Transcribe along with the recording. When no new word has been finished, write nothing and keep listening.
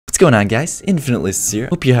going on, guys? Infinite Lists here.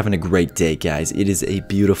 Hope you're having a great day, guys. It is a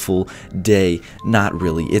beautiful day. Not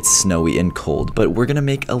really. It's snowy and cold, but we're gonna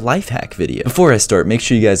make a life hack video. Before I start, make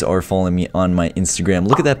sure you guys are following me on my Instagram.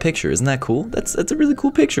 Look at that picture. Isn't that cool? That's a really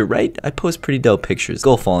cool picture, right? I post pretty dope pictures.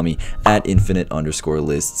 Go follow me at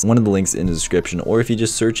infinite_lists. One of the links in the description, or if you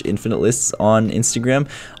just search Infinite Lists on Instagram,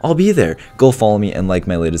 I'll be there. Go follow me and like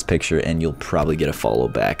my latest picture, and you'll probably get a follow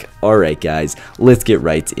back. Alright, guys, let's get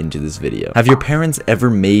right into this video. Have your parents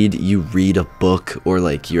ever made you read a book, or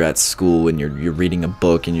like you're at school and you're reading a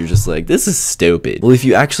book and you're just like, this is stupid? Well, if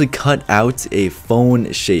you actually cut out a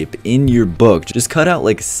phone shape in your book, just cut out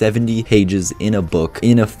like 70 pages in a book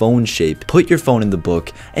in a phone shape, put your phone in the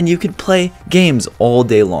book, and you can play games all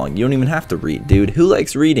day long. You don't even have to read, dude. Who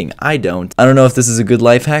likes reading? I don't. I don't know if this is a good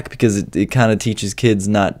life hack because it kind of teaches kids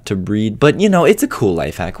not to read, but you know, it's a cool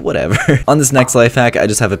life hack, whatever. On this next life hack, I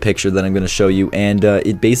just have a picture that I'm going to show you, and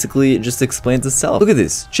it basically just explains itself. Look at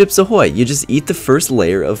this. Chips Ahoy. You just eat the first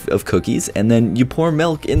layer of cookies, and then you pour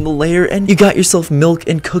milk in the layer, and you got yourself milk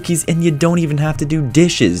and cookies, and you don't even have to do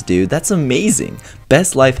dishes, dude. That's amazing.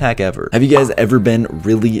 Best life hack ever. Have you guys ever been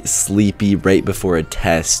really sleepy right before a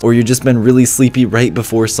test, or you've just been really sleepy right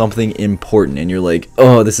before something important, and you're like,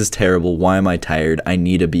 oh, this is terrible. Why am I tired? I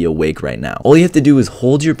need to be awake right now. All you have to do is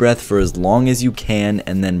hold your breath for as long as you can,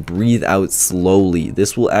 and then breathe out slowly.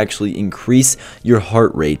 This will actually increase your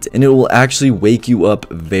heart rate, and it will actually wake you up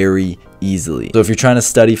very easily. So if you're trying to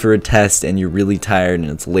study for a test and you're really tired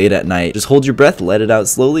and it's late at night, just hold your breath, let it out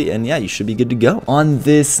slowly, and yeah, you should be good to go. On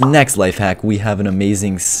this next life hack, we have an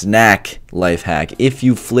amazing snack life hack. If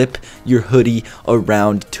you flip your hoodie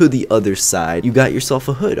around to the other side, you got yourself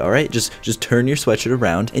a hood. All right, just turn your sweatshirt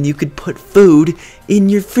around and you could put food in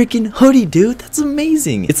your freaking hoodie, dude. That's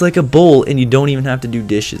amazing. It's like a bowl, and you don't even have to do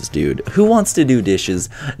dishes, dude. Who wants to do dishes?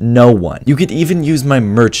 No one. You could even use my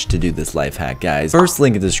merch to do this life hack, guys. First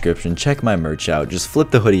link in the description. Check my merch out. Just flip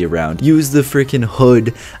the hoodie around, use the freaking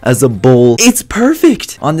hood as a bowl. It's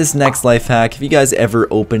perfect. On this next life hack, have you guys ever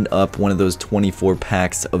opened up one of those 24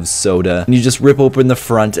 packs of soda, and you just rip open the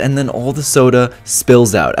front and then all the soda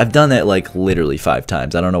spills out? I've done that like literally 5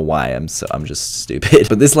 times. I don't know why. I'm just stupid.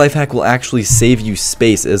 But this life hack will actually save you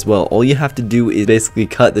space as well. All you have to do is basically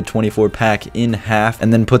cut the 24 pack in half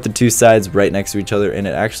and then put the two sides right next to each other, and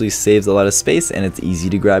it actually saves a lot of space, and it's easy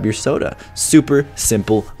to grab your soda. Super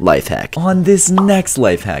simple life hack. On this next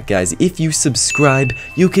life hack, guys, if you subscribe,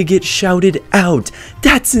 you could get shouted out.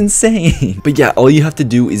 That's insane. But yeah, all you have to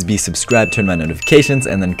do is be subscribed, turn my notifications,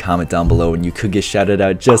 and then comment down below, and you could get shouted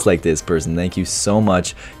out just like this person. Thank you so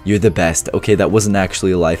much. You're the best. Okay, that wasn't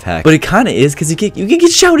actually a life hack, but it kind of is, because you can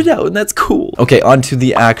get shouted out, and that's cool. Okay, on to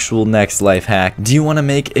the actual next life hack. Do you want to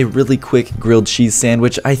make a really quick grilled cheese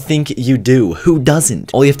sandwich? I think you do. Who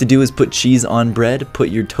doesn't? All you have to do is put cheese on bread, put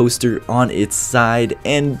your toaster on its side,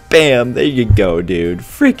 and bam, there you go, dude.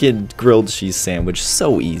 Freaking grilled cheese sandwich.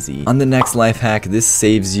 So easy. On the next life hack, this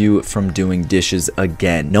saves you from doing dishes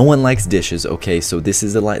again. No one likes dishes, okay? So this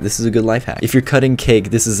is a good life hack. If you're cutting cake,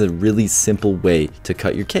 this is a really simple way to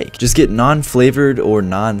cut your cake. Just get non-flavored or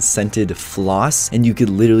non-scented floss, and you could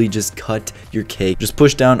literally just cut your cake. Just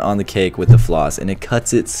push down on the cake with the floss, and it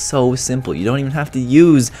cuts it. So simple. You don't even have to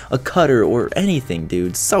use a cutter or anything,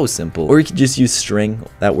 dude. So simple. Or you could just use string.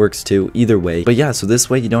 That works too. Either way. But yeah, so this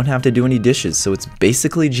way you don't have to do any dishes, so it's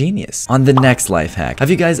basically genius. On the next life hack, have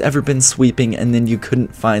you guys ever been sweeping and then you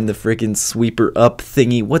couldn't find the freaking sweeper up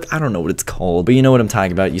thingy? I don't know what it's called, but you know what I'm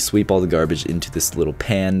talking about. You sweep all the garbage into this little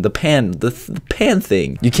pan, the pan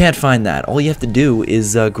thing. You can't find that. All you have to do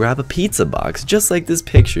is grab a pizza box, just like this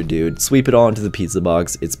picture, dude. Sweep it all into the pizza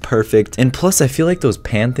box. It's perfect. And plus, I feel like those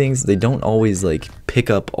pan things, they don't always like pick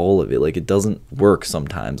up all of it. Like, it doesn't work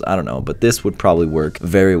sometimes. I don't know, but this would probably work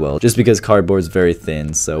very well, just because cardboard is very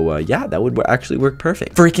thin. So yeah, that would actually work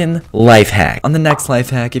perfect. Freaking life hack. On the next life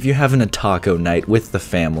hack, if you're having a taco night with the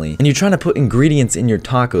family and you're trying to put ingredients in your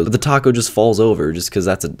taco, but the taco just falls over, just because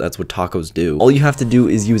that's what tacos do. All you have to do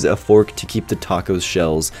is use a fork to keep the taco's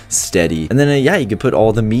shells steady, and then yeah, you can put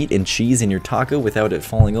all the meat and cheese in your taco without it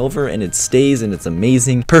falling over, and it stays, and it's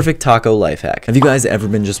amazing. Perfect taco life hack. Have you guys ever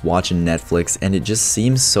been just watching Netflix and it just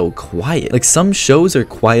seems so quiet? Like, some shows are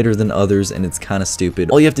quieter than others, and it's kind of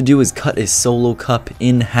stupid. All you have to do is cut a solo cup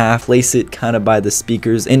in half, place it kind of by the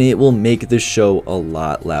speakers, and it will make the show a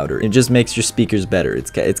lot louder. It just makes your speakers better.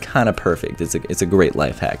 It's kind of perfect. It's a great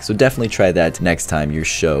life hack. So definitely try that next time your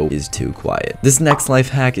show Joe is too quiet. This next life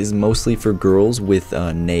hack is mostly for girls with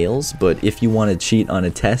nails, but if you want to cheat on a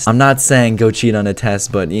test, I'm not saying go cheat on a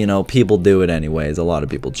test, but you know, people do it anyways. A lot of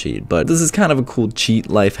people cheat, but this is kind of a cool cheat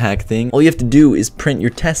life hack thing. All you have to do is print your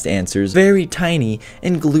test answers very tiny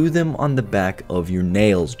and glue them on the back of your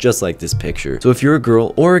nails, just like this picture. So if you're a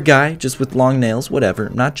girl or a guy just with long nails, whatever,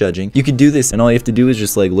 I'm not judging, you could do this, and all you have to do is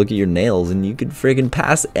just like look at your nails and you could friggin'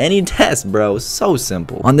 pass any test, bro. So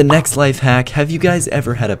simple. On the next life hack, have you guys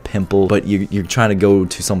ever had a pimple, but you're trying to go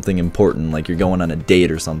to something important, like you're going on a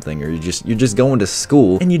date or something, or you're just going to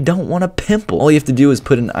school and you don't want a pimple? All you have to do is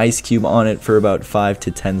put an ice cube on it for about 5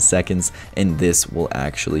 to 10 seconds, and this will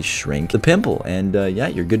actually shrink the pimple, and yeah,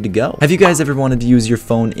 you're good to go. Have you guys ever wanted to use your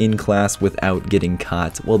phone in class without getting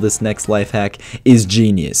caught? Well, this next life hack is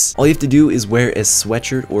genius. All you have to do is wear a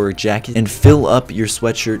sweatshirt or a jacket and fill up your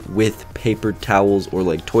sweatshirt with paper towels or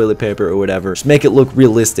like toilet paper or whatever. Just make it look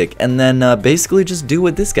realistic, and then basically just do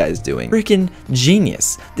what this guy's doing. Freaking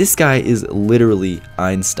genius. This guy is literally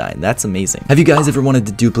Einstein. That's amazing. Have you guys ever wanted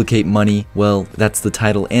to duplicate money? Well, that's the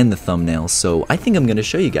title and the thumbnail, so I think I'm gonna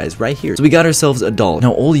show you guys right here. So we got ourselves $1.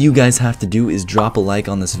 Now all you guys have to do is drop a like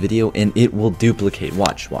on this video and it will duplicate.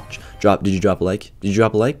 Watch. Did you drop a like? Did you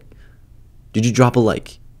drop a like? Did you drop a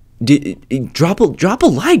like? Drop a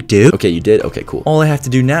like, dude. Okay, you did? Okay, cool. All I have to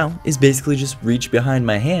do now is basically just reach behind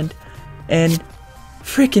my hand and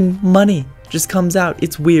freaking money just comes out.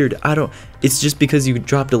 It's weird. It's just because you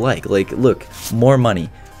dropped a like. Like, look, more money.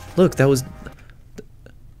 Look,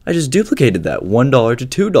 I just duplicated that. $1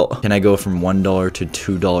 to $2. Can I go from $1 to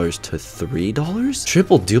 $2 to $3?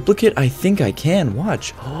 Triple duplicate? I think I can.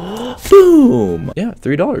 Watch. Boom. Yeah,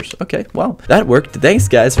 $3. Okay, wow. That worked. Thanks,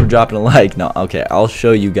 guys, for dropping a like. No, okay, I'll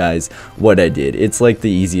show you guys what I did. It's like the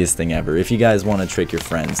easiest thing ever. If you guys want to trick your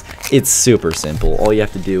friends, it's super simple. All you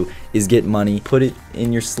have to do is get money, put it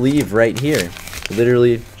in your sleeve right here.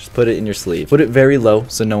 Literally, just put it in your sleeve. Put it very low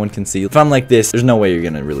so no one can see. If I'm like this, there's no way you're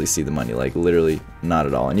gonna really see the money. Like, literally, not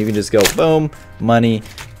at all. And you can just go, boom, money.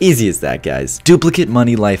 Easy as that, guys. Duplicate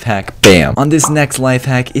money life hack, bam. On this next life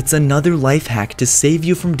hack, it's another life hack to save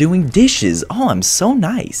you from doing dishes. Oh, I'm so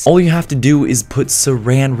nice. All you have to do is put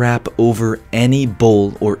saran wrap over any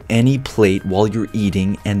bowl or any plate while you're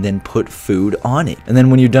eating, and then put food on it. And then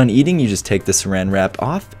when you're done eating, you just take the saran wrap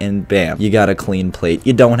off, and bam, you got a clean plate.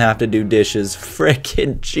 You don't have to do dishes.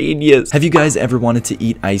 Freaking genius. Have you guys ever wanted to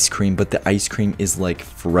eat ice cream, but the ice cream is like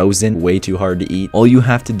frozen, way too hard to eat? All you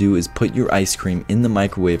have to do is put your ice cream in the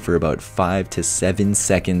microwave for about 5 to 7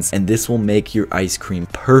 seconds, and this will make your ice cream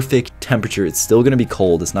perfect temperature. It's still gonna be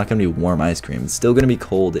cold. It's not gonna be warm ice cream. It's still gonna be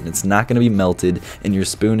cold, and it's not gonna be melted, and your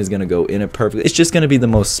spoon is gonna go in it perfectly. It's just gonna be the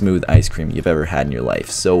most smooth ice cream you've ever had in your life.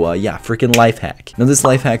 So yeah, freaking life hack. Now this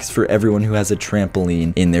life hack is for everyone who has a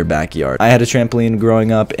trampoline in their backyard. I had a trampoline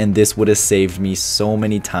growing up, and this would have saved me so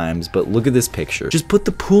many times, but look at this picture. Just put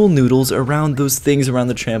the pool noodles around those things around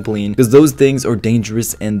the trampoline, because those things are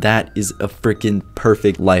dangerous, and that is a freaking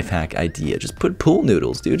perfect life hack idea. Just put pool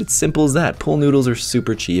noodles, dude. It's simple as that. Pool noodles are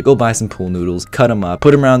super cheap. Go buy some pool noodles, cut them up,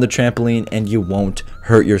 put them around the trampoline, and you won't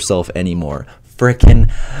hurt yourself anymore. Frickin'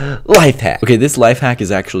 life hack. Okay, this life hack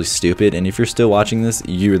is actually stupid, and if you're still watching this,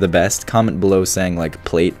 you're the best. Comment below saying like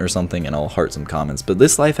plate or something, and I'll heart some comments. But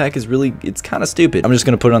this life hack is really, it's kind of stupid. I'm just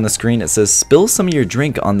gonna put it on the screen. It says, spill some of your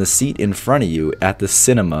drink on the seat in front of you at the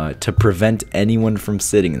cinema to prevent anyone from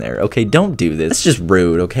sitting there. Okay, don't do this. It's just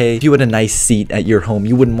rude, okay? If you had a nice seat at your home,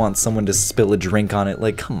 you wouldn't want someone to spill a drink on it.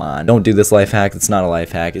 Like, come on. Don't do this life hack. It's not a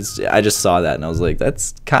life hack. I just saw that and I was like,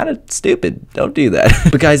 that's kind of stupid. Don't do that.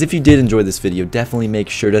 But guys, if you did enjoy this video, definitely make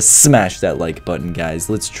sure to smash that like button, guys.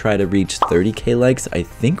 Let's try to reach 30k likes. I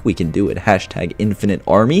think we can do it. Hashtag infinite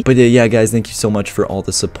army. But yeah, guys, thank you so much for all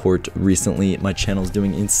the support recently. My channel's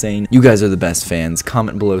doing insane. You guys are the best fans.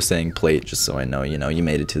 Comment below saying plate, just so I know, you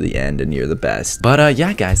made it to the end and you're the best. But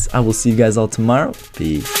yeah, guys, I will see you guys all tomorrow.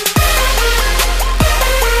 Peace.